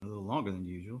longer than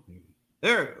usual.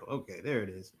 There, okay, there it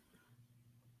is.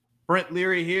 Brent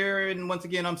Leary here, and once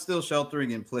again, I'm still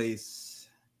sheltering in place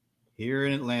here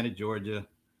in Atlanta, Georgia.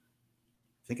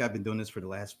 I think I've been doing this for the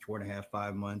last 4.5,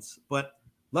 5 months. But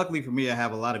luckily for me, I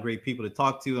have a lot of great people to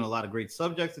talk to and a lot of great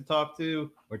subjects to talk to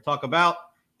or talk about.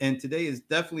 And today is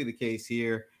definitely the case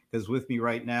here because with me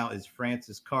right now is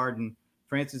Francis Carden.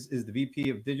 Francis is the VP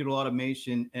of Digital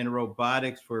Automation and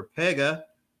Robotics for Pega.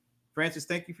 Francis,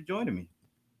 thank you for joining me.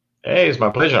 Hey, it's my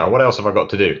pleasure. What else have I got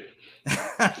to do?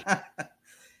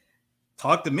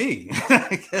 Talk to me.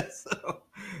 I guess so.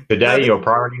 Today, you're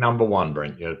priority number one,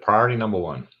 Brent. You're priority number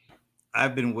one.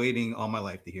 I've been waiting all my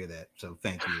life to hear that. So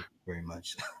thank you very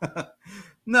much.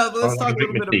 No, let's talk a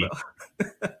little bit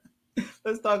about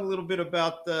let's talk a little bit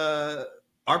about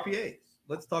RPAs.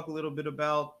 Let's talk a little bit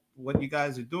about what you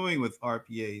guys are doing with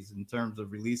RPAs in terms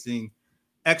of releasing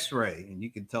X-Ray, and you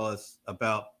can tell us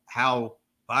about how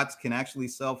bots can actually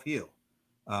self-heal.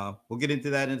 We'll get into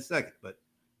that in a second, but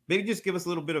maybe just give us a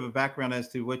little bit of a background as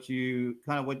to what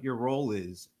your role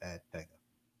is at Pega.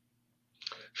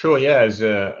 Sure, yeah.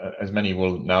 As many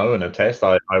will know and attest,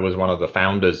 I was one of the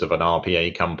founders of an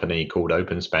RPA company called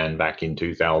OpenSpan back in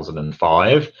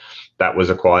 2005. That was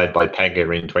acquired by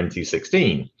Pega in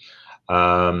 2016.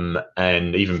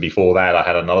 And even before that, I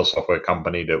had another software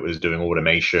company that was doing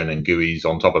automation and GUIs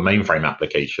on top of mainframe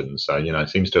applications. So, it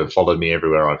seems to have followed me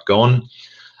everywhere I've gone.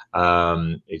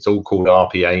 It's all called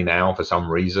RPA now for some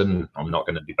reason. I'm not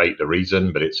going to debate the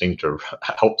reason, but it seemed to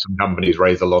help some companies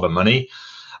raise a lot of money.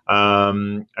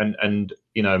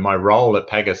 My role at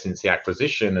Pega since the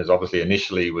acquisition is obviously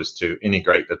initially was to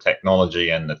integrate the technology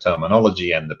and the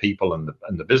terminology and the people and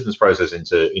the business process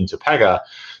into Pega.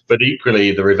 But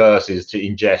equally, the reverse is to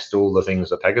ingest all the things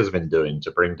that Pega's been doing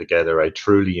to bring together a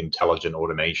truly intelligent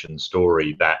automation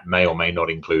story that may or may not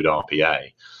include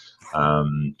RPA.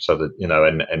 So that,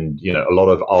 a lot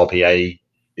of RPA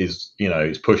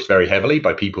is pushed very heavily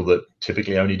by people that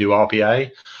typically only do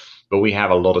RPA. But we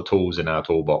have a lot of tools in our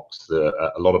toolbox,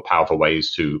 a lot of powerful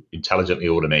ways to intelligently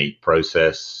automate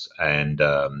process and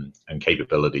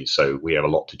capabilities. So we have a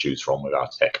lot to choose from with our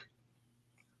tech.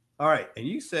 All right. And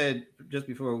you said just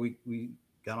before we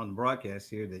got on the broadcast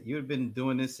here that you have been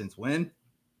doing this since when?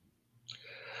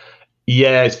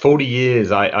 Yeah, it's 40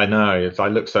 years. I know. I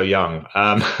look so young.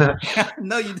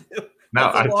 No, you do.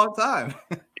 That's a long time.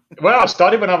 Well, I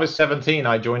started when I was 17.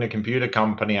 I joined a computer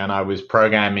company and I was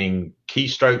programming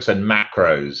keystrokes and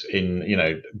macros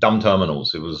in, dumb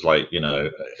terminals. It was like,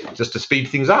 just to speed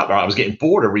things up. Right? I was getting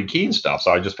bored of rekeying stuff.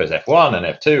 So I just pressed F1 and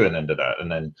F2 and then did that.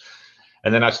 And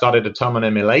then I started a terminal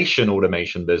emulation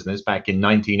automation business back in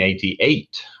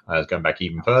 1988. I was going back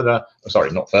even further.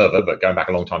 Sorry, not further, but going back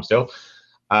a long time still.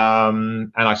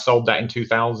 And I sold that in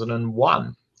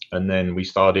 2001. And then we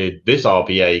started this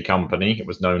RPA company. It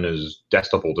was known as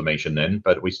Desktop Automation then,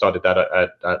 but we started that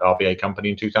at RPA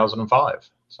company in 2005.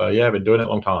 So yeah, I've been doing it a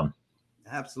long time.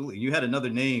 Absolutely. You had another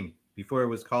name before it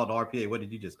was called RPA. What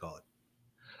did you just call it?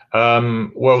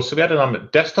 So we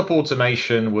had Desktop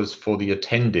Automation was for the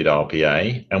attended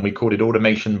RPA, and we called it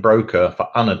Automation Broker for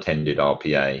unattended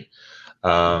RPA.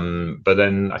 But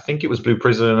then I think it was Blue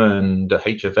Prism and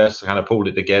HFS kind of pulled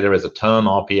it together as a term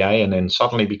RPA. And then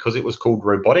suddenly, because it was called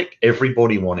robotic,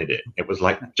 everybody wanted it. It was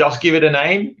like, just give it a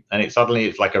name. And it's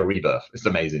like a rebirth. It's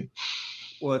amazing.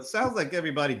 Well, it sounds like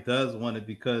everybody does want it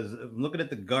because I'm looking at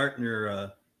the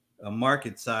Gartner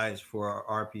market size for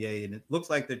our RPA, and it looks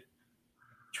like they're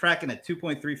tracking at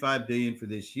 2.35 billion for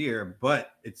this year.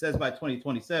 But it says by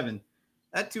 2027,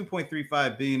 that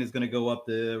 2.35 billion is going to go up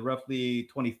to roughly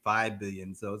 25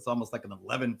 billion. So it's almost like an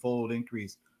 11-fold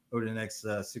increase over the next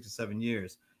 6 or 7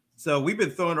 years. So we've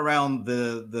been throwing around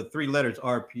the three letters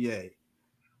RPA.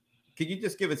 Can you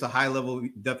just give us a high-level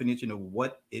definition of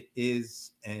what it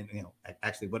is, and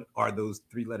actually, what are those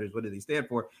three letters? What do they stand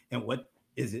for, and what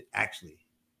is it actually?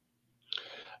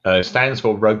 It stands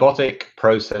for Robotic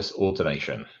Process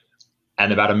Automation,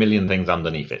 and about 1 million things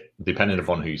underneath it, depending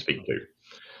upon who you speak to.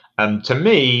 To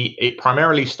me, it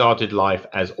primarily started life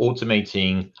as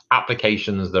automating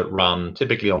applications that run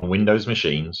typically on Windows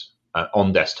machines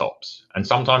on desktops. And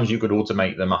sometimes you could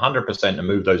automate them 100% and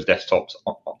move those desktops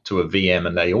to a VM,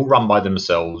 and they all run by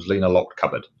themselves in a locked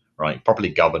cupboard, right? Properly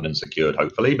governed and secured,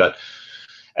 hopefully.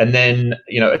 And then,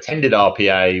 attended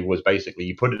RPA was basically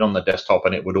you put it on the desktop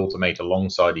and it would automate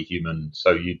alongside a human.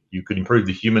 So you could improve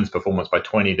the human's performance by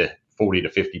 20 to 40 to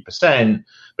 50%.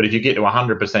 But if you get to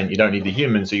 100%, you don't need the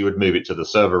human. So you would move it to the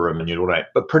server room and you'd automate.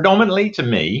 But predominantly to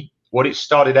me, what it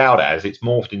started out as, it's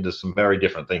morphed into some very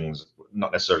different things,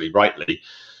 not necessarily rightly.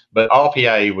 But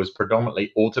RPA was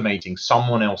predominantly automating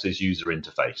someone else's user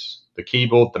interface, the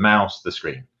keyboard, the mouse, the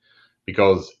screen.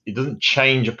 because it doesn't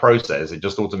change a process. It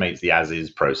just automates the as-is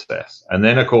process. And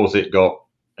then, of course, it got,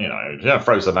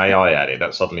 throw some AI at it,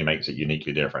 that suddenly makes it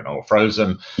uniquely different, or throw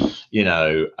some,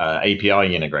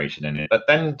 API integration in it. But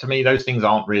then, to me, those things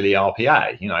aren't really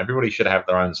RPA. Everybody should have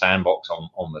their own sandbox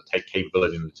on the tech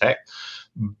capability in the tech.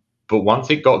 But once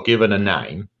it got given a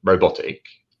name, robotic,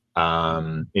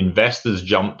 investors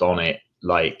jumped on it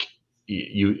like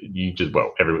you just,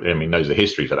 well, everybody knows the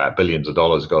history for that. Billions of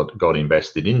dollars got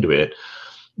invested into it.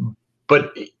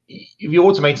 But if you're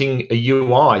automating a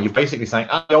UI, you're basically saying,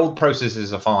 the old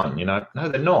processes are fine. No,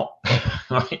 they're not.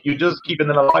 You're just keeping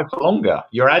them alive for longer.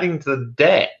 You're adding to the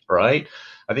debt, right?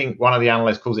 I think one of the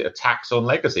analysts calls it a tax on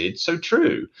legacy. It's so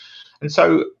true. And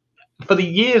so for the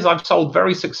years I've sold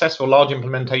very successful large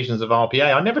implementations of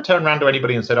RPA, I never turned around to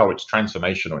anybody and said, it's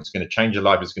transformational, it's going to change your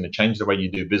life, it's going to change the way you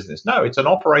do business. No, it's an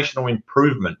operational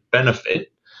improvement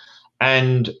benefit.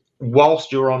 And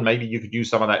whilst you're on, maybe you could use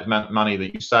some of that money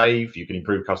that you save, you can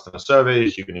improve customer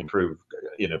service, you can improve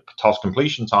task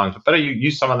completion times, but better you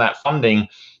use some of that funding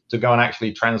to go and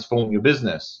actually transform your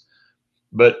business.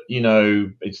 But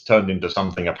it's turned into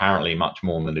something apparently much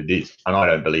more than it is, and I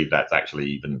don't believe that's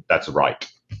actually that's right.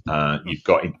 You've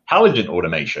got intelligent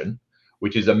automation,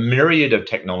 which is a myriad of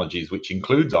technologies, which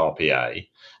includes RPA.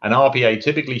 And RPA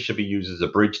typically should be used as a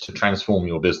bridge to transform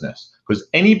your business, because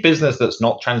any business that's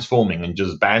not transforming and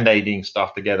just band-aiding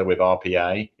stuff together with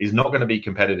RPA is not going to be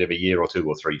competitive a year or 2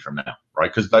 or 3 from now,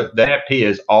 right? Because their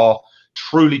peers are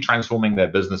truly transforming their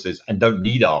businesses and don't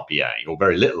need RPA or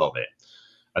very little of it.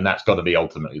 And that's got to be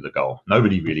ultimately the goal.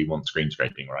 Nobody really wants screen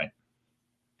scraping, right?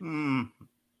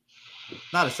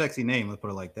 Not a sexy name, let's put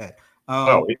it like that.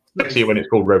 Well, it's sexy when it's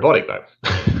called robotic, though.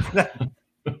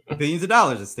 Billions of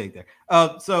dollars at stake there.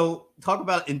 So talk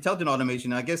about intelligent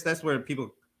automation. I guess that's where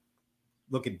people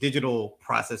look at digital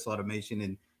process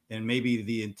automation, and maybe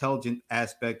the intelligent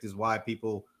aspect is why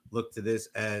people look to this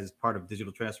as part of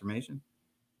digital transformation.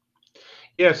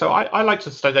 Yeah, so I like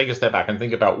to take a step back and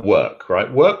think about work,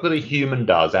 right? Work that a human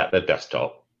does at their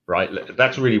desktop, right?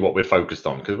 That's really what we're focused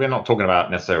on, because we're not talking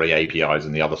about necessarily APIs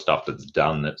and the other stuff that's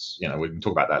done. That's, we can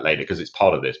talk about that later because it's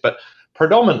part of this. But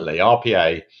predominantly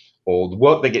RPA, or the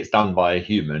work that gets done by a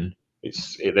human,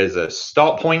 there's a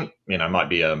start point. It might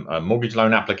be a mortgage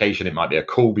loan application. It might be a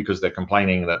call because they're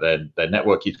complaining that their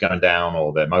network keeps going down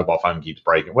or their mobile phone keeps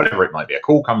breaking, whatever it might be. A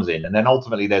call comes in, and then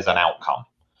ultimately there's an outcome.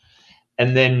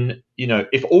 And then,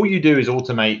 if all you do is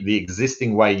automate the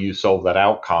existing way you solve that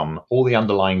outcome, all the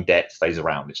underlying debt stays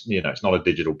around. It's not a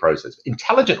digital process.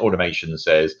 Intelligent automation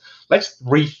says, let's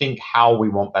rethink how we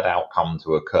want that outcome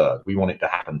to occur. We want it to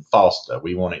happen faster.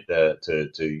 We want it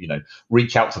to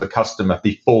reach out to the customer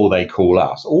before they call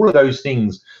us. All of those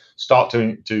things start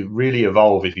to really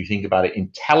evolve if you think about it.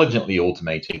 Intelligently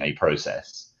automating a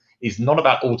process is not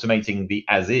about automating the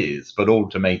as is, but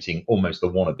automating almost the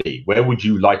wannabe. Where would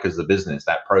you like as a business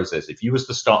that process? If you was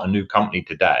to start a new company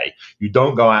today, you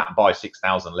don't go out and buy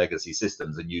 6,000 legacy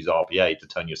systems and use RPA to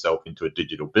turn yourself into a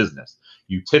digital business.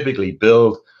 You typically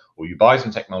build, or you buy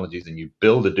some technologies and you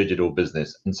build a digital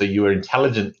business. And so you are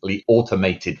intelligently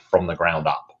automated from the ground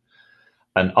up.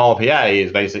 And RPA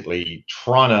is basically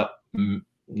trying to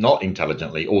not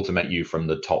intelligently automate you from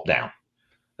the top down.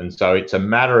 And so it's a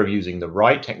matter of using the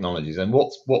right technologies. And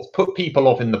what's put people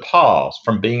off in the past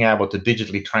from being able to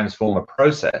digitally transform a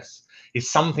process is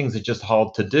some things are just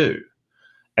hard to do.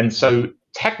 And so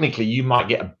technically you might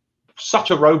get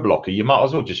such a roadblocker, you might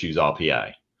as well just use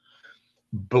RPA.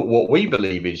 But what we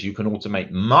believe is you can automate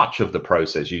much of the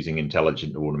process using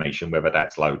intelligent automation, whether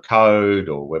that's low code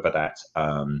or whether that's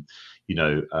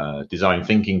design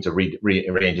thinking to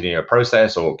re-engineer a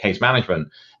process, or case management,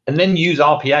 and then use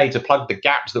RPA to plug the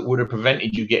gaps that would have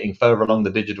prevented you getting further along the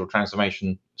digital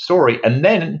transformation story. And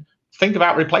then think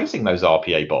about replacing those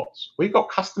RPA bots. We've got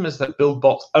customers that build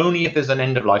bots only if there's an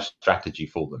end-of-life strategy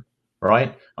for them,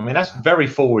 right? I mean, that's very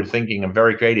forward thinking and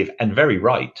very creative and very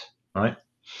right?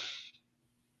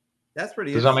 That's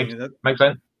pretty interesting. Does that make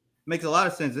sense? Makes a lot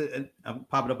of sense. I'm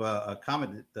popping up a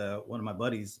comment that one of my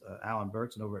buddies, Alan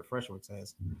Berkson over at Freshworks,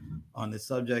 has on this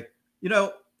subject.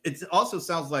 It also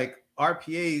sounds like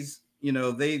RPAs,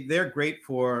 they're great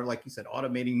for, like you said,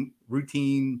 automating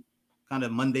routine kind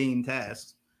of mundane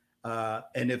tasks.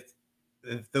 And if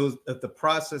the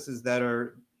processes that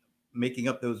are making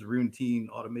up those routine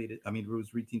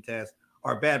tasks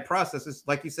are bad processes,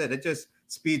 like you said, it just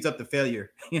speeds up the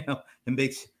failure, and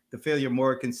makes the failure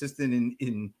more consistent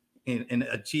in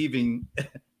achieving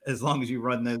as long as you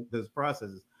run those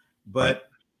processes. But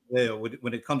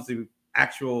when it comes to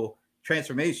actual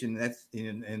transformation, that's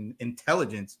in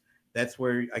intelligence, that's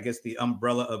where I guess the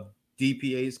umbrella of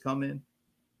DPAs come in.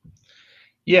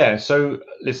 Yeah. So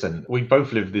listen, we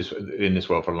both lived in this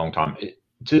world for a long time.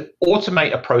 To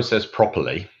automate a process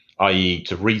properly, i.e.,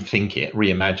 to rethink it,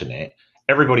 reimagine it,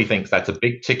 everybody thinks that's a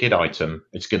big ticket item.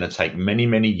 It's going to take many,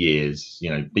 many years.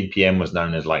 BPM was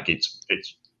known as like it's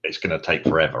going to take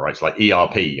forever, right? It's like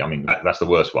ERP. I mean, that's the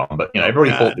worst one, but Oh everybody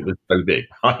God. thought it was so big,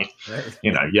 right? Right.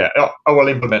 Yeah. Oh, we'll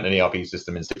implement an ERP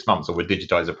system in 6 months, or we'll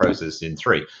digitize a process in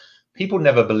 3. People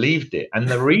never believed it, and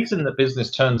the reason that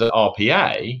business turned to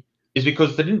RPA is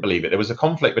because they didn't believe it. There was a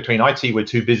conflict between IT, we're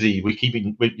too busy, we're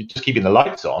just keeping the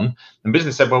lights on, and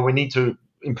business said, well, we need to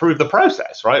improve the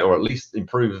process, right? Or at least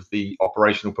improve the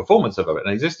operational performance of an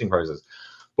existing process.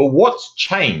 But what's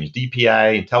changed,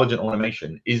 DPA, intelligent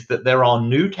automation, is that there are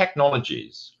new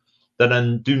technologies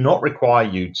that do not require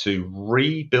you to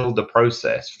rebuild the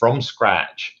process from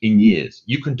scratch in years.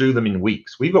 You can do them in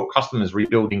weeks. We've got customers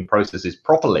rebuilding processes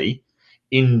properly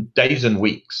in days and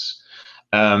weeks.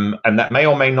 And that may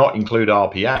or may not include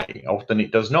RPA. Often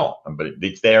it does not, but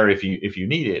it's there if you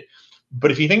need it.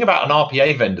 But if you think about an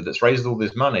RPA vendor that's raised all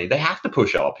this money, they have to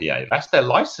push RPA. That's their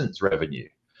license revenue.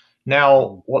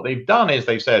 Now, what they've done is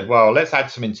they've said, well, let's add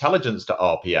some intelligence to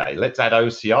RPA. Let's add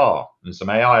OCR and some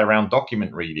AI around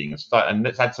document reading and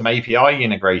let's add some API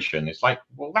integration. It's like,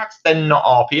 well, that's then not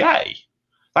RPA.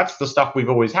 That's the stuff we've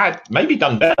always had, maybe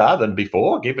done better than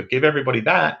before. Give everybody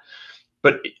that.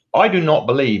 But I do not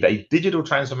believe a digital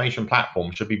transformation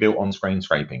platform should be built on screen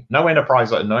scraping. No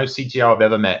enterprise, no CTO I've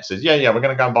ever met says, yeah, we're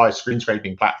going to go and buy a screen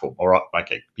scraping platform, or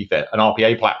okay, be fair, an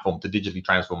RPA platform to digitally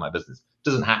transform my business. It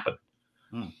doesn't happen.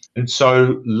 And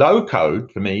so low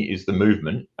code for me is the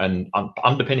movement, and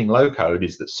underpinning low code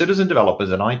is that citizen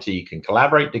developers and IT can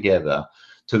collaborate together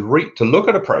to look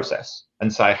at a process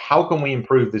and say, how can we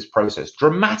improve this process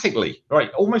dramatically, right?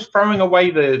 Almost throwing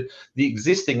away the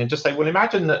existing and just say, well,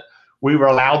 imagine that we were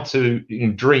allowed to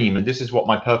dream, and this is what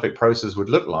my perfect process would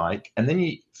look like. And then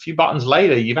a few buttons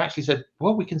later, you've actually said,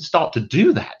 well, we can start to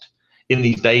do that in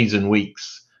these days and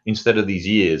weeks instead of these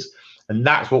years. And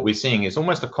that's what we're seeing. It's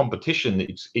almost a competition.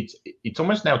 It's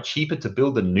almost now cheaper to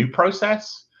build a new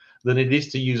process than it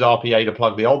is to use RPA to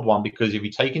plug the old one, because if you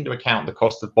take into account the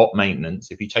cost of bot maintenance,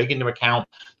 if you take into account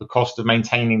the cost of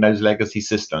maintaining those legacy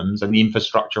systems and the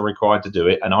infrastructure required to do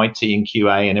it, and IT and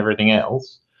QA and everything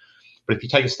else. But if you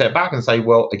take a step back and say,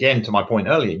 well, again, to my point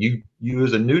earlier, you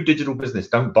as a new digital business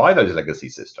don't buy those legacy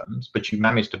systems, but you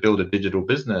manage to build a digital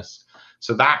business.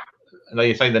 So that,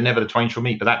 they say they're never the twain shall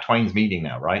meet, but that twain's meeting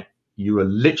now, right? You are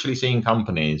literally seeing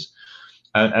companies,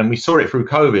 and we saw it through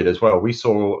COVID as well. We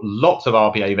saw lots of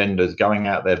RPA vendors going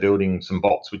out there building some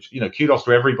bots, which, kudos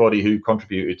to everybody who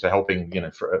contributed to helping,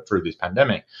 through this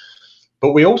pandemic.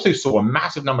 But we also saw a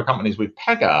massive number of companies with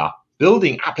Pega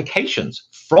building applications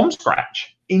from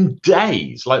scratch in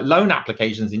days, like loan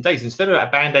applications in days. Instead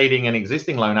of band-aiding an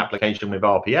existing loan application with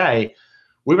RPA,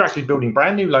 we were actually building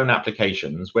brand new loan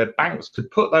applications where banks could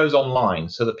put those online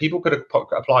so that people could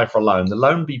apply for a loan, the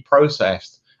loan be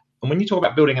processed. And when you talk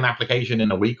about building an application in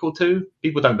a week or two,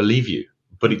 people don't believe you,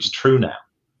 but it's true now.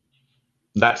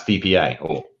 That's DPA,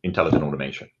 or intelligent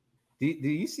automation. Do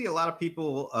you see a lot of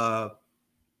people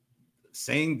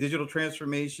saying digital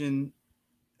transformation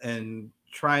and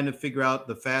trying to figure out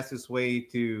the fastest way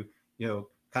to,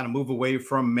 kind of move away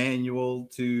from manual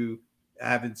to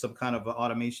having some kind of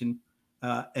automation?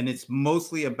 And it's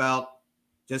mostly about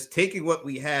just taking what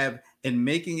we have and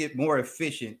making it more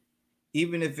efficient,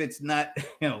 even if it's not,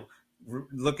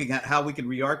 looking at how we can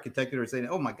re-architect it or saying,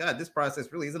 oh my God, this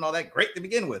process really isn't all that great to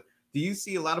begin with. Do you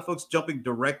see a lot of folks jumping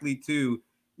directly to,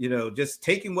 just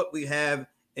taking what we have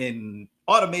and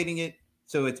automating it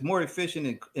so it's more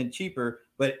efficient and cheaper,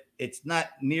 but it's not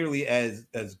nearly as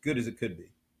good as it could be?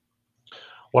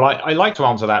 Well, I like to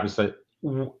answer that with that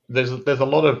there's a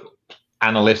lot of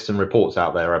analysts and reports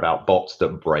out there about bots that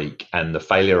break and the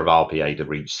failure of RPA to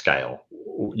reach scale.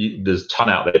 There's a ton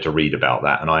out there to read about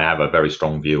that, and I have a very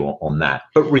strong view on that.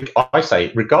 But I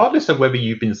say, regardless of whether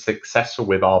you've been successful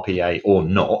with RPA or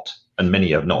not, and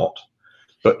many have not,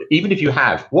 but even if you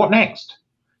have, what next?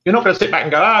 You're not going to sit back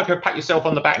and go pat yourself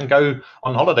on the back and go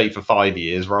on holiday for 5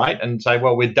 years, right? And say,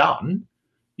 well, we're done.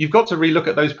 You've got to relook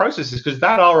at those processes, because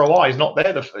that ROI is not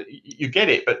there. You get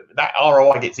it, but that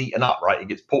ROI gets eaten up, right? It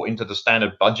gets put into the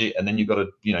standard budget, and then you've got to,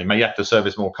 maybe have to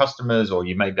service more customers, or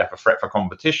you maybe have to fret for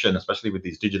competition, especially with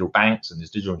these digital banks and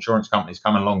these digital insurance companies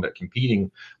coming along that are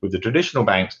competing with the traditional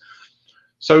banks.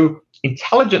 So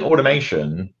intelligent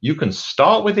automation, you can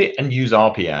start with it and use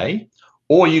RPA,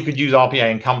 or you could use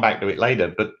RPA and come back to it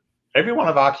later. But every one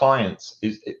of our clients,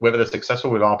 is whether they're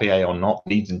successful with RPA or not,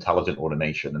 needs intelligent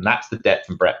automation. And that's the depth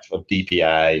and breadth of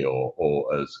DPA,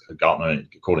 or as Gartner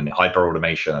calling it, hyper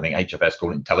automation. I think HFS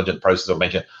call it intelligent process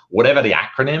automation. Whatever the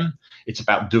acronym, it's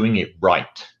about doing it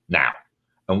right now.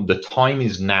 And the time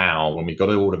is now when we've got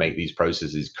to automate these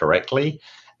processes correctly.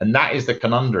 And that is the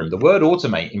conundrum. The word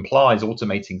automate implies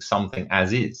automating something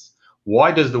as is.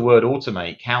 Why does the word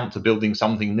automate count to building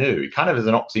something new? It kind of is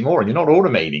an oxymoron. You're not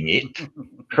automating it,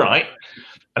 right?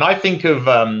 And I think of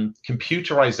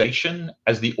computerization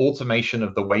as the automation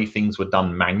of the way things were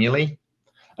done manually.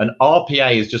 And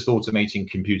RPA is just automating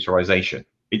computerization.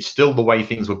 It's still the way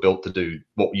things were built to do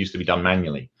what used to be done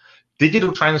manually.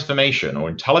 Digital transformation or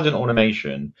intelligent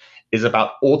automation is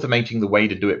about automating the way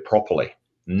to do it properly.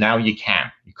 Now you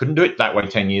can. You couldn't do it that way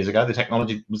 10 years ago. The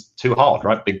technology was too hard,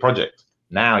 right? Big project.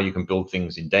 Now you can build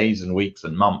things in days and weeks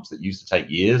and months that used to take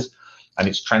years, and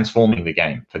it's transforming the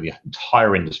game for the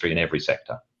entire industry in every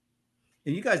sector.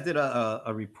 And you guys did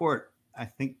a report, I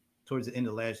think, towards the end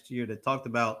of last year that talked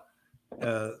about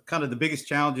kind of the biggest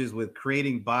challenges with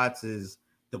creating bots is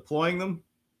deploying them,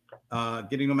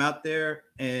 getting them out there,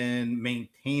 and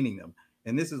maintaining them.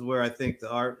 And this is where I think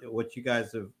what you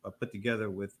guys have put together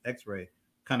with X-Ray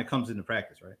kind of comes into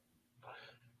practice, right?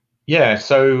 Yeah,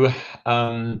 so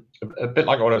a bit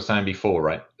like what I was saying before,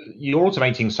 right? You're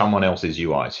automating someone else's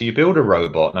UI. So you build a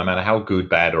robot, no matter how good,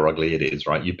 bad, or ugly it is,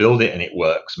 right? You build it and it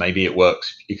works. Maybe it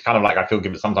works. It's kind of like, I feel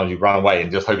sometimes you run away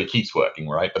and just hope it keeps working,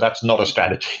 right? But that's not a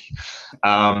strategy.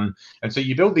 And so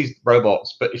you build these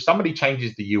robots, but if somebody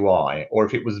changes the UI, or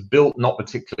if it was built not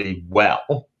particularly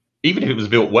well, even if it was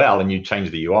built well and you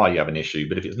change the UI, you have an issue.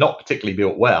 But if it's not particularly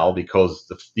built well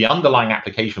because the underlying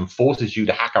application forces you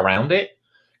to hack around it,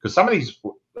 because some of these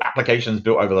applications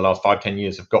built over the last 5-10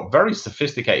 years have got very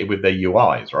sophisticated with their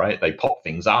UIs, right? They pop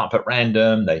things up at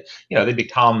random. They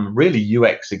become really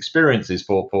UX experiences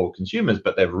for consumers,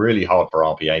 but they're really hard for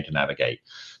RPA to navigate.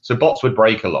 So bots would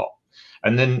break a lot.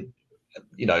 And then,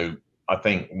 I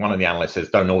think one of the analysts says,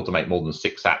 don't automate more than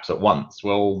 6 apps at once.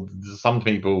 Well, some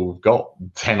people have got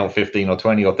 10 or 15 or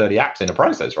 20 or 30 apps in a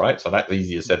process, right? So that's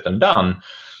easier said than done,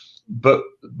 but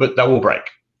they will break.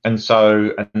 And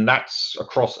that's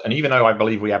across, and even though I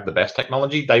believe we have the best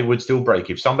technology, they would still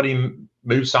break. If somebody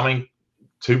moves something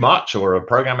too much or a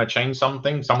programmer changed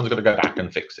something, someone's got to go back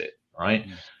and fix it, right?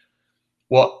 Mm.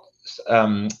 What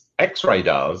X-Ray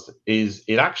does is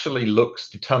it actually looks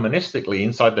deterministically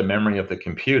inside the memory of the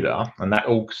computer, and that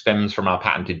all stems from our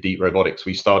patented Deep Robotics.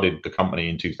 We started the company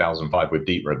in 2005 with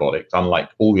Deep Robotics, unlike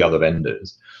all the other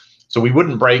vendors. So we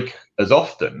wouldn't break as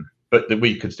often, but that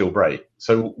we could still break.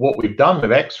 So what we've done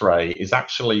with X-Ray is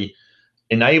actually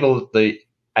enable the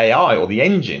AI or the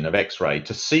engine of X-Ray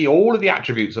to see all of the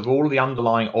attributes of all of the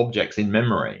underlying objects in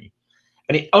memory.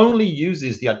 And it only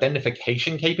uses the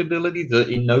identification capability that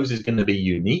it knows is going to be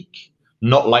unique,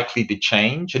 not likely to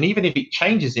change. And even if it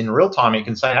changes in real time, it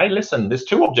can say, hey, listen, there's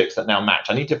 2 objects that now match.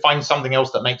 I need to find something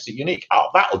else that makes it unique. Oh,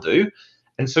 that'll do.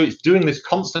 And so it's doing this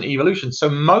constant evolution. So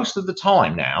most of the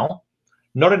time now,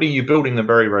 not only are you building them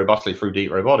very robustly through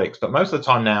Deep Robotics, but most of the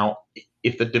time now,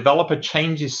 if the developer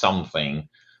changes something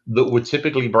that would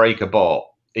typically break a bot,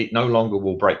 it no longer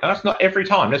will break. And that's not every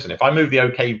time. Listen, if I move the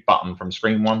OK button from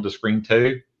screen 1 to screen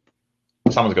 2,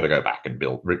 someone's got to go back and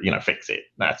build, fix it.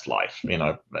 That's life.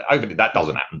 That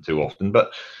doesn't happen too often.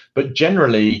 But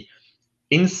generally,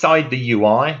 inside the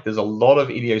UI, there's a lot of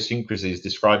idiosyncrasies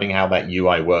describing how that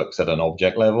UI works at an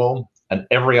object level. And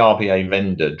every RPA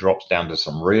vendor drops down to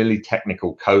some really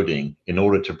technical coding in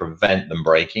order to prevent them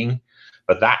breaking.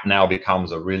 But that now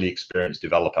becomes a really experienced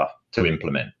developer to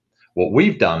implement. What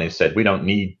we've done is said we don't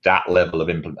need that level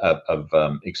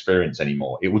of experience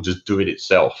anymore. It will just do it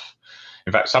itself.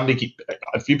 In fact,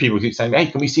 a few people keep saying, hey,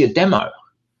 can we see a demo?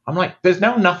 I'm like, there's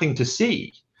now nothing to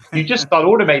see. You just start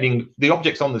automating the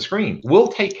objects on the screen. We'll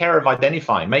take care of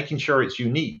identifying, making sure it's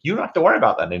unique. You don't have to worry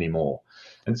about that anymore.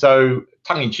 And so,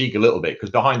 tongue in cheek a little bit,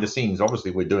 because behind the scenes, obviously,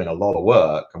 we're doing a lot of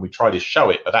work and we try to show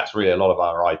it, but that's really a lot of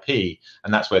our IP,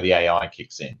 and that's where the AI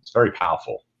kicks in. It's very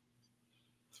powerful.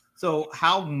 So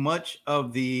how much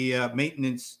of the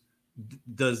maintenance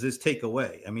does this take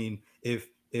away? I mean, if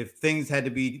things had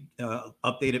to be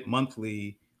updated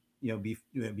monthly,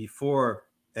 before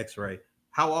X-Ray,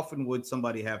 how often would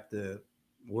somebody have to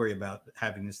worry about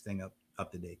having this thing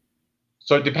up to date?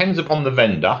 So it depends upon the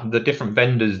vendor. The different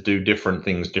vendors do different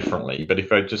things differently. But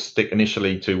if I just stick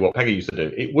initially to what Pega used to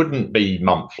do, it wouldn't be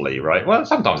monthly, right? Well,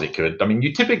 sometimes it could. I mean,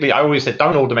 I always said,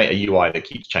 don't automate a UI that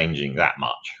keeps changing that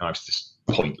much. It's just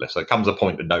pointless. There comes a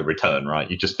point of no return, right?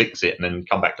 You just fix it and then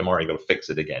come back tomorrow, you've got to fix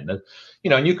it again. And,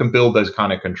 and you can build those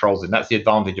kind of controls. And that's the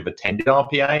advantage of attended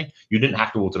RPA. You didn't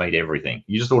have to automate everything.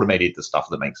 You just automated the stuff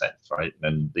that makes sense, right?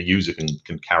 And the user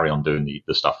can carry on doing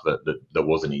the stuff that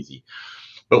wasn't easy.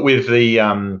 But with the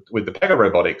Pega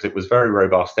robotics, it was very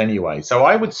robust anyway. So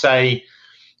I would say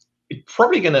it's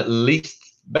probably going to at least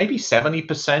maybe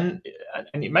 70%,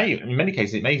 and it may, in many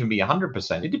cases, it may even be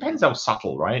 100%. It depends how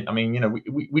subtle, right? I mean,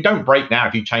 we don't break now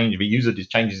if a user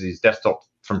just changes his desktop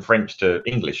from French to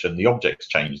English and the objects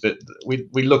change. That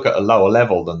we look at a lower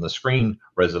level than the screen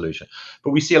resolution.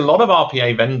 But we see a lot of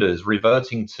RPA vendors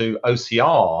reverting to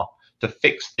OCR to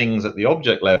fix things at the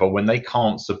object level when they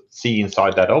can't see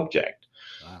inside that object.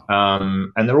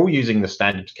 And they're all using the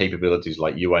standard capabilities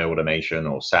like UI automation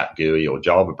or SAP GUI or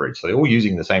Java Bridge. So they're all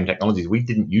using the same technologies. We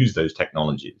didn't use those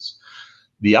technologies.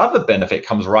 The other benefit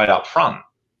comes right up front.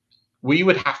 You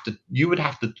would have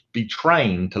to be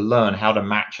trained to learn how to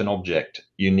match an object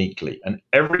uniquely. And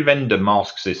every vendor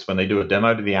masks this when they do a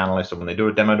demo to the analyst or when they do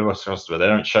a demo to a customer. They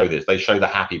don't show this. They show the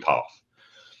happy path.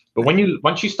 But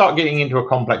once you start getting into a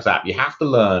complex app, you have to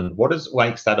learn what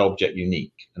makes that object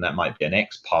unique. And that might be an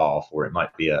XPath, or it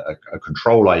might be a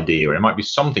control ID, or it might be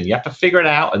something. You have to figure it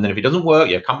out. And then if it doesn't work,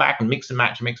 you come back and mix and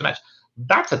match.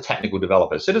 That's a technical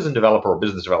developer. A citizen developer or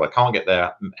business developer can't get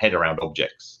their head around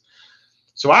objects.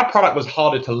 So our product was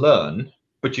harder to learn,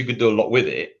 but you could do a lot with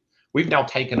it. We've now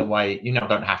taken away, you now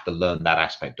don't have to learn that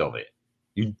aspect of it.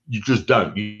 You just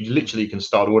don't. You literally can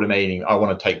start automating. I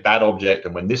want to take that object,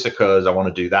 and when this occurs, I want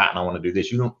to do that, and I want to do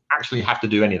this. You don't actually have to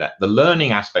do any of that. The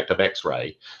learning aspect of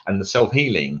X-Ray and the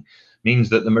self-healing means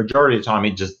that the majority of the time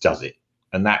it just does it.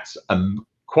 And that's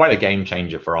quite a game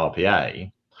changer for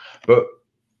RPA. But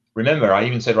remember, I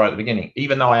even said right at the beginning,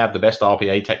 even though I have the best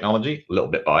RPA technology, a little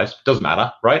bit biased, doesn't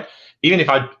matter, right? Even if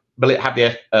I have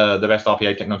the best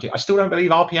RPA technology, I still don't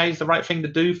believe RPA is the right thing to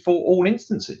do for all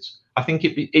instances. I think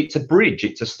it's a bridge,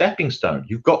 it's a stepping stone.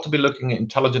 You've got to be looking at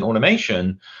intelligent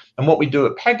automation. And what we do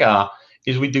at Pega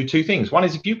is we do two things. One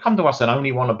is if you come to us and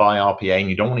only want to buy RPA and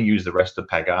you don't want to use the rest of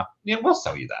Pega, we'll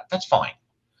sell you that. That's fine.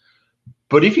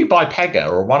 But if you buy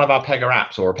Pega or one of our Pega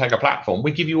apps or a Pega platform,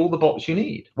 we give you all the bots you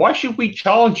need. Why should we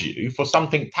charge you for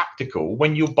something tactical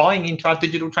when you're buying into our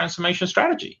digital transformation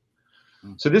strategy?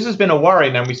 So this has been a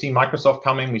worry. Now we see Microsoft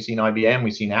coming, we've seen IBM,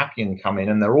 we've seen Appian come in,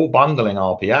 and they're all bundling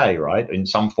RPA, right, in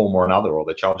some form or another, or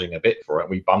they're charging a bit for it.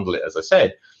 We bundle it, as I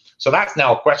said. So that's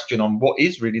now a question on what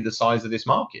is really the size of this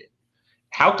market.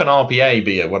 How can RPA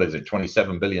be a,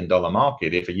 $27 billion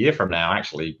market if a year from now,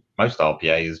 actually, most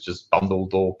RPA is just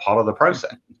bundled or part of the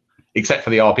process, except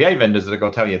for the RPA vendors that are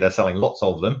going to tell you they're selling lots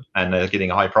of them and they're getting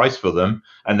a high price for them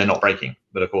and they're not breaking.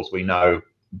 But of course, we know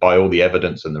by all the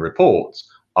evidence and the reports,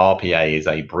 RPA is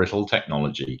a brittle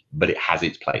technology, but it has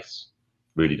its place.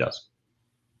 Really does.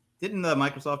 Didn't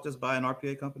Microsoft just buy an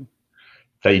RPA company?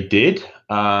 They did.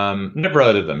 Never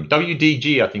heard of them.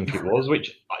 WDG, I think it was,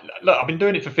 which, look, I've been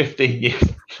doing it for 15 years,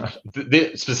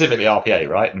 specifically RPA,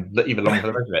 right? And even longer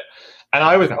than the rest of it. And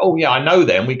I always go, oh, yeah, I know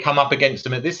them. We come up against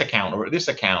them at this account or at this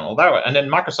account or that. And then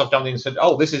Microsoft jumped in and said,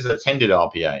 oh, this is attended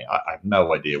RPA. I have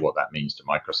no idea what that means to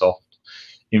Microsoft.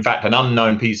 In fact, an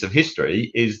unknown piece of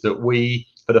history is that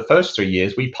for the first 3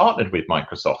 years, we partnered with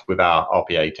Microsoft with our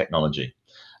RPA technology.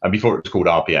 And before it was called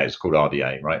RPA, it's called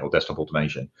RDA, right, or desktop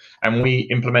automation. And we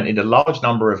implemented a large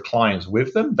number of clients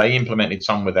with them. They implemented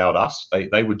some without us.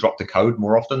 They would drop the code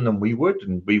more often than we would,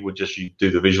 and we would just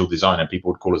do the visual design, and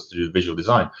people would call us to do the visual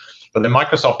design. But then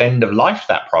Microsoft end of life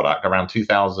that product around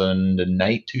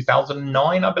 2008,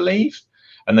 2009, I believe.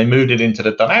 And they moved it into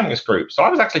the Dynamics group. So I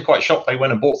was actually quite shocked they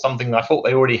went and bought something I thought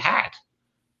they already had.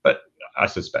 But I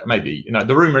suspect maybe,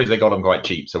 the rumor is they got them quite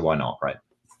cheap, so why not, right?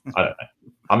 I don't know.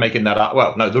 I'm making that up.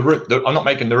 Well, no, I'm not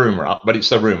making the rumor up, but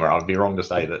it's a rumor. I'd be wrong to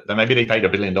say that maybe they paid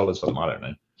 $1 billion for them. I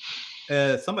don't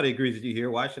know. Somebody agrees with you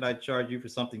here. Why should I charge you for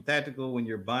something tactical when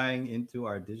you're buying into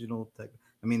our digital tech?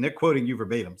 I mean, they're quoting you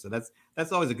verbatim, so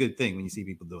that's always a good thing when you see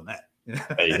people doing that.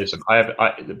 Hey, listen,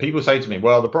 people say to me,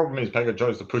 well, the problem is Pega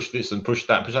tries to push this and push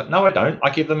that, push that. No, I don't. I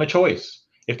give them a choice.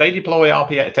 If they deploy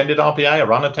RPA, attended RPA,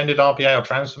 or unattended RPA, or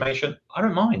transformation, I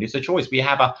don't mind. It's a choice.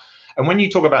 And when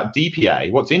you talk about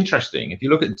DPA, what's interesting, if you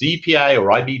look at DPA or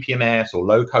IBPMS or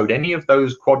low code, any of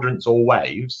those quadrants or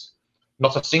waves,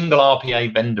 not a single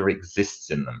RPA vendor exists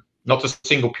in them. Not a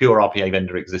single pure RPA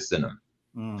vendor exists in them.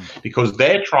 Because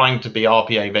they're trying to be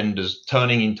RPA vendors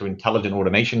turning into intelligent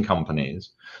automation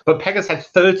companies. But Pega's had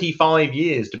 35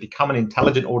 years to become an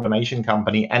intelligent automation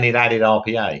company, and it added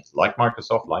RPA, like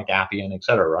Microsoft, like Appian, et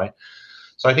cetera, right?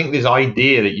 So I think this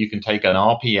idea that you can take an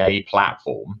RPA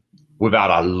platform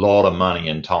without a lot of money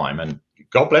and time and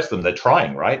God bless them, they're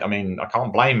trying, right? I mean, I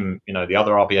can't blame, the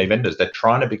other RPA vendors. They're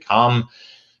trying to become,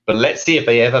 but let's see if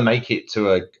they ever make it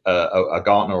to a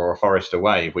Gartner or a Forrester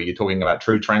wave where you're talking about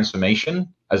true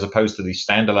transformation as opposed to these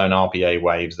standalone RPA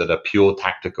waves that are pure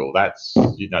tactical. That's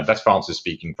Francis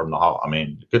speaking from the heart. I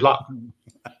mean, good luck.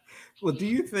 Well, do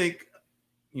you think,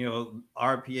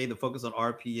 RPA, the focus on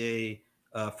RPA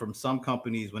from some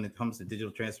companies when it comes to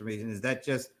digital transformation, is that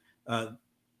just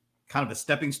kind of a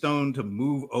stepping stone to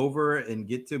move over and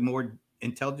get to more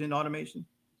intelligent automation?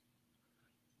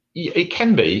 It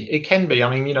can be. I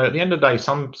mean, at the end of the day,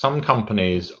 some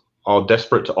companies are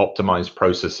desperate to optimize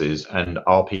processes, and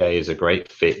RPA is a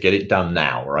great fit. Get it done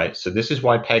now, right? So this is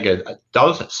why Pega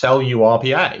does sell you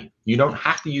RPA. You don't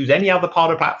have to use any other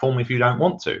part of the platform if you don't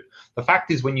want to. The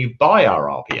fact is, when you buy our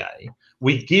RPA,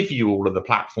 we give you all of the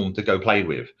platform to go play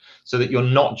with, so that you're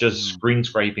not just screen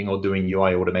scraping or doing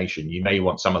UI automation. You may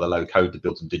want some of the low code to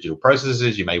build some digital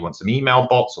processes. You may want some email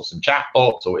bots or some chat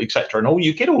bots or etc. And all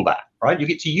you get all that, right? You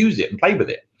get to use it and play with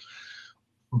it.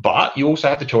 But you also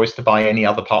have the choice to buy any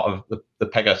other part of the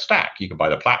Pega stack. You can buy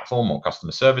the platform or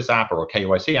customer service app or a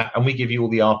KYC app, and we give you all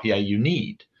the RPA you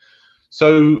need.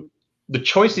 So the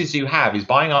choices you have is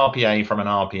buying RPA from an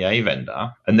RPA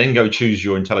vendor and then go choose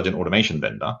your intelligent automation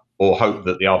vendor, or hope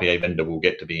that the RPA vendor will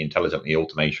get to be intelligently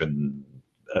automation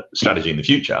strategy in the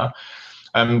future.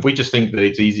 We just think that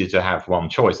it's easier to have one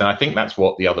choice. And I think that's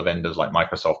what the other vendors like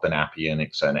Microsoft and Appian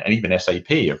and even SAP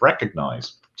have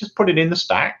recognized. Just put it in the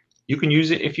stack. You can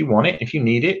use it if you want it, if you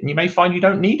need it, and you may find you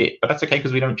don't need it, but that's okay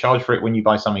because we don't charge for it when you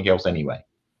buy something else anyway.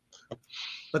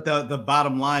 But the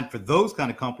bottom line for those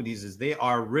kind of companies is they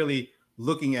are really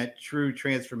looking at true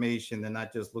transformation. They're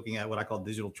not just looking at what I call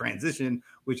digital transition,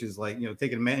 which is like,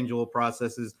 taking manual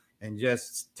processes and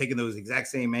just taking those exact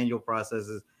same manual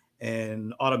processes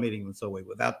and automating them in some way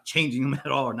without changing them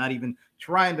at all, or not even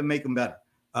trying to make them better.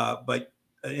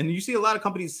 And you see a lot of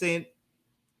companies saying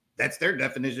that's their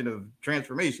definition of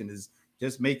transformation, is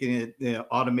just making it,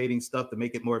 automating stuff to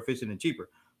make it more efficient and cheaper.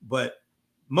 But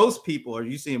most people, or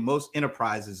you see in most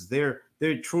enterprises, they're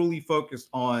truly focused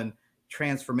on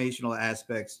transformational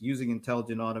aspects, using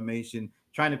intelligent automation,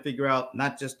 trying to figure out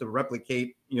not just to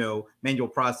replicate, manual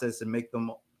process and make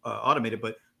them automated,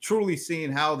 but truly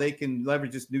seeing how they can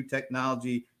leverage this new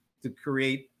technology to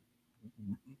create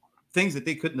things that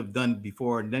they couldn't have done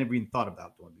before and never even thought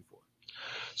about doing before.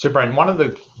 So, Brent, one of the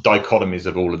dichotomies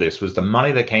of all of this was the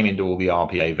money that came into all the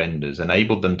RPA vendors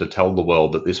enabled them to tell the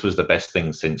world that this was the best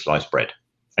thing since sliced bread,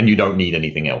 and you don't need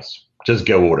anything else. Just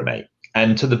go automate.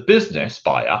 And to the business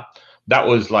buyer, that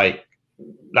was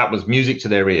music to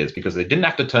their ears, because they didn't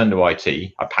have to turn to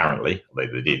IT, apparently. They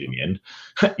did in the end.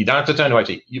 You don't have to turn to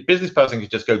IT. Your business person can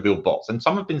just go build bots, and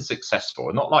some have been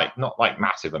successful, not like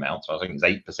massive amounts. I think it's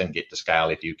 8% get to scale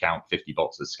if you count 50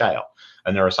 bots as scale.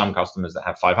 And there are some customers that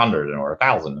have 500 or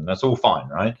 1,000, and that's all fine,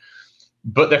 right?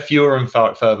 But they're fewer and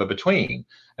further between.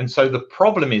 And so the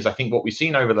problem is, I think what we've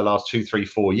seen over the last 2, 3,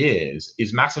 4 years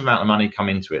is massive amount of money come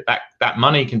into it. That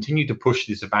money continued to push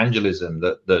this evangelism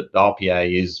that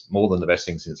RPA is more than the best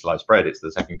thing since sliced bread. It's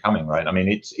the second coming, right? I mean,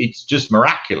 it's just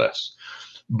miraculous.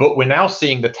 But we're now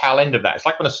seeing the tail end of that. It's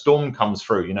like when a storm comes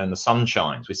through, and the sun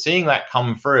shines. We're seeing that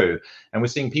come through, and we're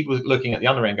seeing people looking at the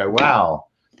other end and go, wow,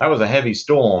 that was a heavy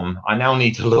storm. I now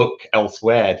need to look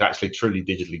elsewhere to actually truly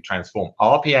digitally transform.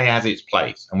 RPA has its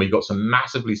place, and we've got some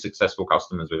massively successful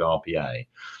customers with RPA.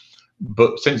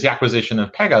 But since the acquisition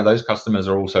of Pega, those customers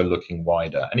are also looking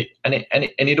wider, and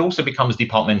it also becomes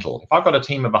departmental. If I've got a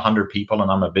team of 100 people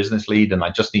and I'm a business lead and I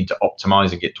just need to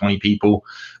optimize and get 20 people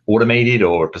automated,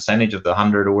 or a percentage of the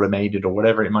 100 automated, or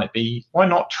whatever it might be, why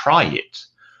not try it?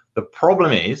 The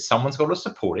problem is someone's got to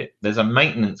support it. There's a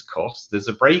maintenance cost. There's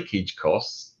a breakage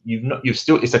cost.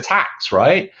 It's a tax,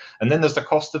 right? And then there's the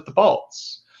cost of the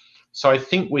bots. So I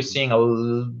think we're seeing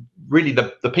really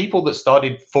the people that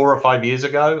started 4 or 5 years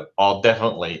ago are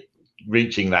definitely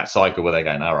reaching that cycle where they're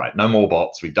going, all right, no more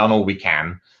bots. We've done all we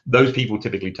can. Those people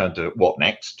typically turn to what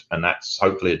next? And that's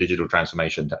hopefully a digital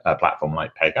transformation platform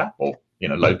like Pega, or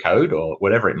low code, or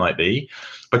whatever it might be.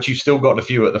 But you've still got a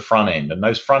few at the front end, and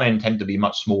those front end tend to be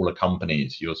much smaller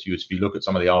companies. If you look at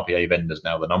some of the RPA vendors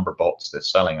now, the number of bots they're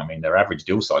selling, I mean, their average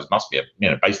deal size must be,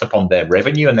 based upon their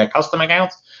revenue and their customer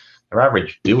accounts, their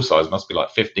average deal size must be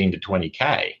like 15 to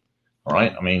 20K,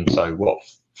 right? I mean, so what,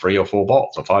 3 or 4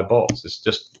 bots or 5 bots? It's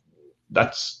just,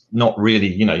 that's not really,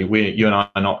 you and I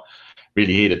are not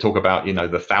really here to talk about,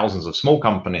 the thousands of small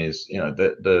companies.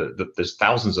 There's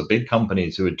thousands of big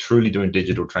companies who are truly doing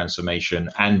digital transformation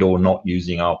and or not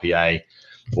using RPA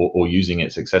or using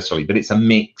it successfully. But it's a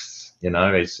mix.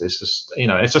 It's just,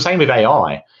 it's the same with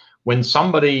AI. When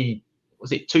somebody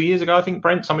was it 2 years ago, I think,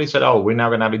 Brent, somebody said, oh, we're now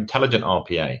going to have intelligent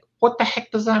RPA. What the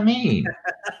heck does that mean?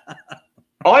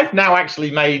 I've now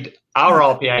actually made our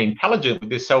RPA intelligent with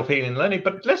this self-healing learning,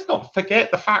 but let's not forget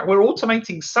the fact we're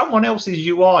automating someone else's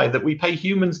UI that we pay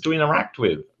humans to interact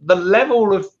with. The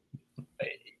level of,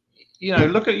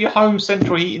 look at your home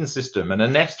central heating system and a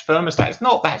Nest thermostat. It's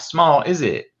not that smart, is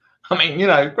it? I mean,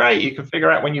 great. You can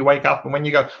figure out when you wake up and when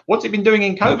you go, what's it been doing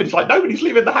in COVID? It's like nobody's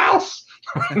leaving the house.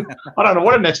 I don't know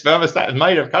what a Nest thermostat is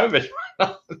made of COVID.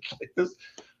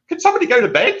 Can somebody go to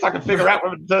bed so I can figure out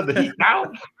when to turn the heat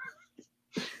down?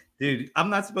 Dude, I'm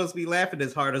not supposed to be laughing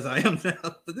as hard as I am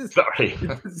now. Sorry.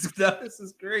 This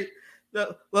is great.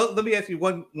 Well, let me ask you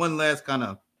one last kind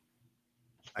of,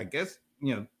 I guess,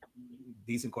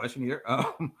 decent question here.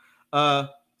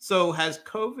 So has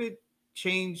COVID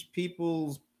changed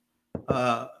people's,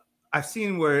 I've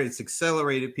seen where it's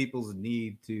accelerated people's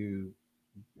need to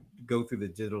go through the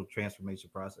digital transformation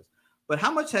process, but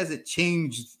how much has it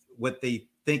changed what they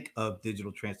think of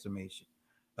digital transformation?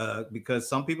 Because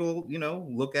some people,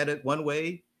 look at it one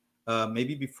way,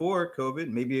 maybe before COVID,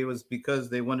 maybe it was because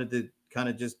they wanted to kind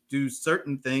of just do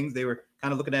certain things. They were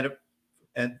kind of looking at it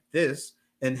at this,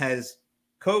 and has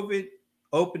COVID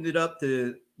opened it up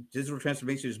to digital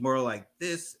transformation is more like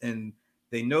this, and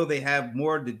they know they have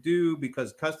more to do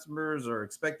because customers are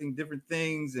expecting different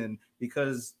things, and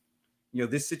because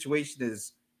this situation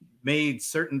has made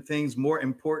certain things more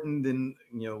important than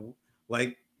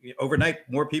like overnight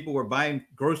more people were buying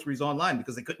groceries online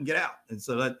because they couldn't get out, and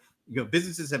so that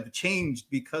businesses have changed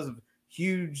because of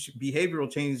huge behavioral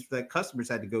change that customers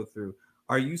had to go through.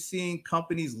 Are you seeing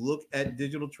companies look at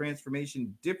digital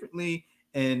transformation differently?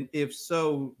 And if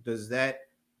so, does that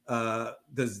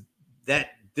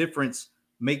difference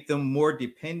make them more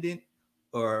dependent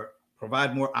or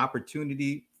provide more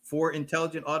opportunity for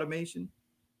intelligent automation?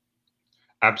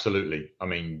 Absolutely. I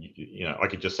mean, I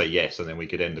could just say yes, and then we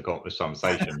could end the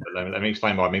conversation. But let me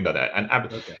explain what I mean by that. And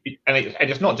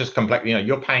it's not just complex.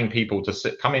 You're paying people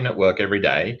to come in at work every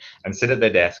day and sit at their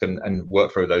desk and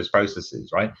work through those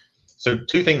processes, right? So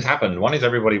two things happened. One is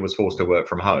everybody was forced to work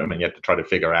from home, and you have to try to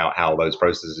figure out how those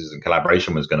processes and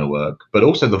collaboration was going to work. But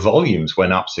also the volumes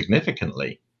went up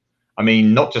significantly. I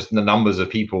mean, not just the numbers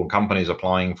of people and companies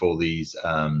applying for these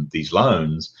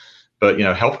loans, but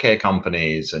healthcare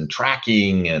companies and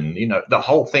tracking, and the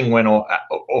whole thing went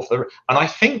off the. And I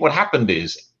think what happened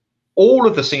is all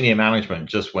of the senior management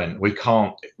just went, we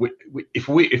can't. If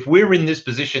we're in this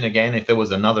position again, if there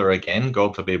was another again,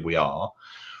 God forbid we are,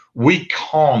 we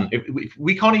can't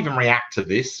even react to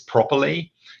this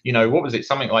properly. What was it?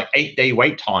 Something like 8-day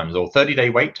wait times or 30-day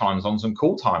wait times on some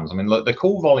call times. I mean, the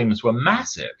call volumes were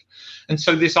massive, and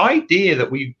so this idea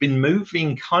that we've been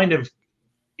moving kind of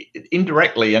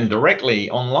indirectly and directly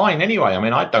online anyway. I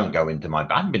mean, I haven't been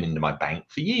into my bank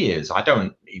for years. I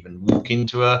don't even walk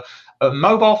into a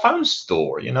mobile phone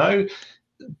store,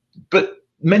 but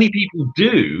many people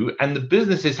do, and the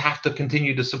businesses have to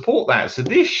continue to support that. So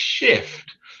this shift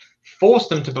forced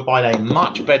them to provide a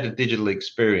much better digital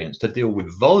experience to deal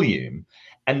with volume,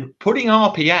 and putting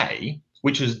RPA,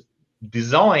 which is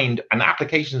designed, and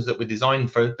applications that were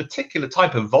designed for a particular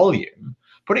type of volume,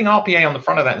 putting RPA on the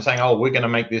front of that and saying, oh, we're going to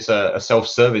make this a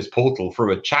self-service portal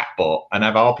through a chatbot and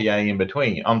have RPA in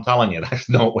between. I'm telling you, that's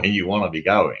not where you want to be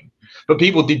going. But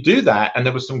people did do that, and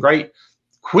there was some great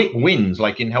quick wins,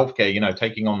 like in healthcare,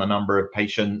 taking on the number of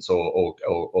patients or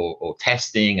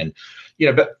testing, and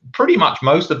but pretty much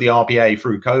most of the RPA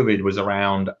through COVID was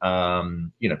around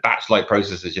batch-like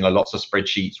processes, lots of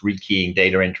spreadsheets, rekeying,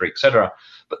 data entry, etc.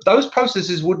 But those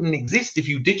processes wouldn't exist if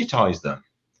you digitize them.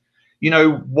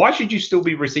 Why should you still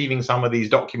be receiving some of these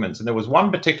documents? And there was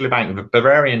one particular bank, the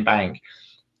Bavarian Bank.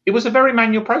 It was a very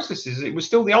manual process. It was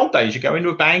still the old days. You go into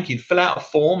a bank, you'd fill out a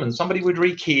form, and somebody would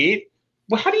rekey it.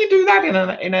 Well, how do you do that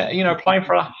in a applying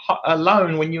for a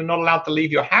loan when you're not allowed to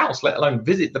leave your house, let alone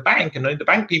visit the bank? And the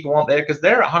bank people aren't there because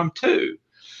they're at home too.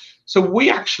 So we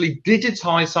actually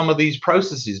digitized some of these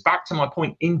processes, back to my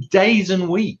point, in days and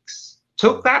weeks.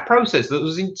 Took that process that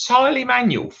was entirely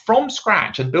manual from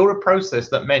scratch and built a process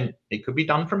that meant it could be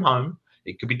done from home,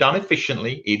 it could be done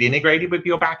efficiently, it integrated with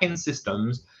your back-end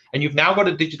systems, and you've now got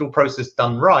a digital process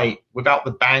done right without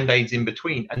the band-aids in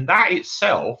between. And that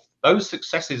itself, those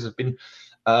successes have been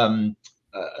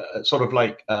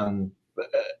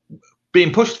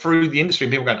being pushed through the industry,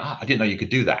 and people going, I didn't know you could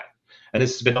do that. And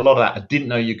there's been a lot of that. I didn't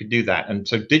know you could do that. And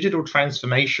so digital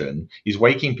transformation is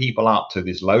waking people up to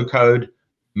this low-code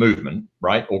movement,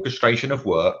 right? Orchestration of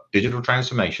work, digital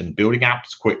transformation, building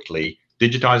apps quickly,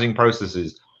 digitizing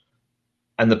processes.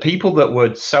 And the people that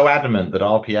were so adamant that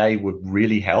RPA would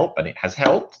really help, and it has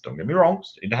helped, don't get me wrong,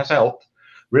 it has helped,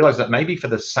 realize that maybe for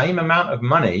the same amount of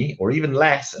money or even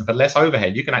less, and for less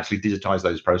overhead, you can actually digitize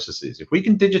those processes. If we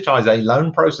can digitize a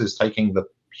loan process, taking the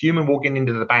human walking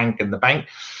into the bank and the bank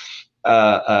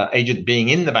agent being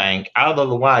in the bank out of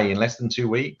the way in less than 2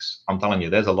 weeks, I'm telling you,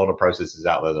 there's a lot of processes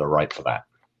out there that are right for that.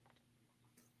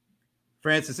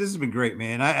 Francis, this has been great,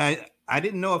 man. I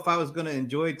didn't know if I was going to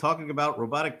enjoy talking about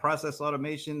robotic process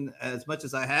automation as much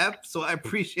as I have. So I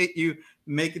appreciate you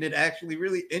making it actually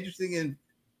really interesting and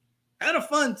kind of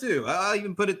fun too. I'll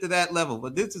even put it to that level,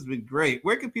 but this has been great.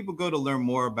 Where can people go to learn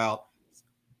more about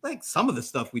like some of the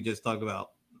stuff we just talked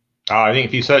about? I think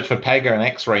if you search for Pega and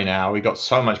X-Ray now, we've got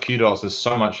so much kudos. There's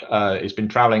so much. It's been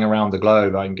traveling around the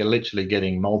globe. I'm literally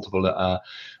getting multiple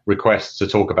requests to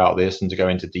talk about this and to go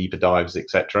into deeper dives,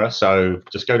 etc. So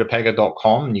just go to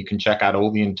pega.com and you can check out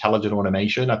all the intelligent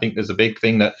automation. I think there's a big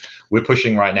thing that we're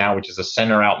pushing right now, which is a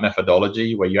center out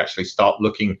methodology, where you actually start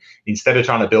looking, instead of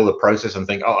trying to build a process and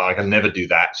think, oh, I can never do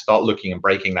that, start looking and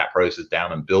breaking that process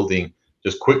down and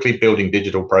just quickly building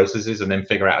digital processes, and then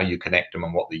figure out how you connect them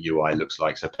and what the UI looks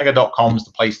like. So pega.com is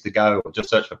the place to go. Or just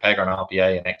search for Pega and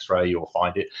RPA and X-Ray, you'll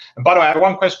find it. And by the way, I have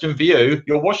one question for you.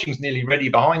 Your washing's nearly ready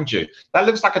behind you. That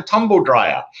looks like a tumble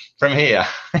dryer from here.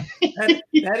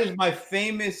 that is my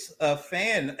famous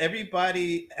fan.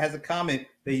 Everybody has a comment.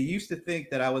 They used to think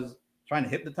that I was trying to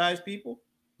hypnotize people.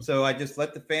 So I just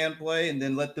let the fan play and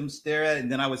then let them stare at it.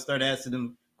 And then I would start asking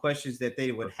them questions that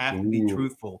they would have to be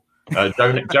truthful.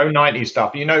 Joe 90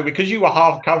 stuff, because you were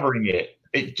half covering it,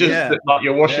 it just looked like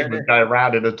your washing was going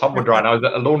around in a tumble dryer. I was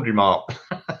at a laundromat.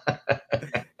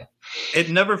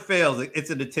 It never fails. It's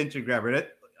an attention grabber.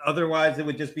 Otherwise, it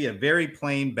would just be a very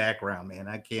plain background, man.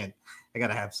 I got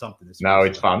to have something. No,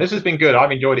 it's fun. This has been good.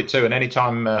 I've enjoyed it too. And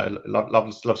anytime,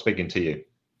 love speaking to you.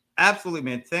 Absolutely,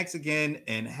 man. Thanks again,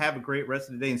 and have a great rest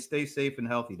of the day, and stay safe and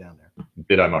healthy down there.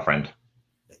 Ditto, my friend.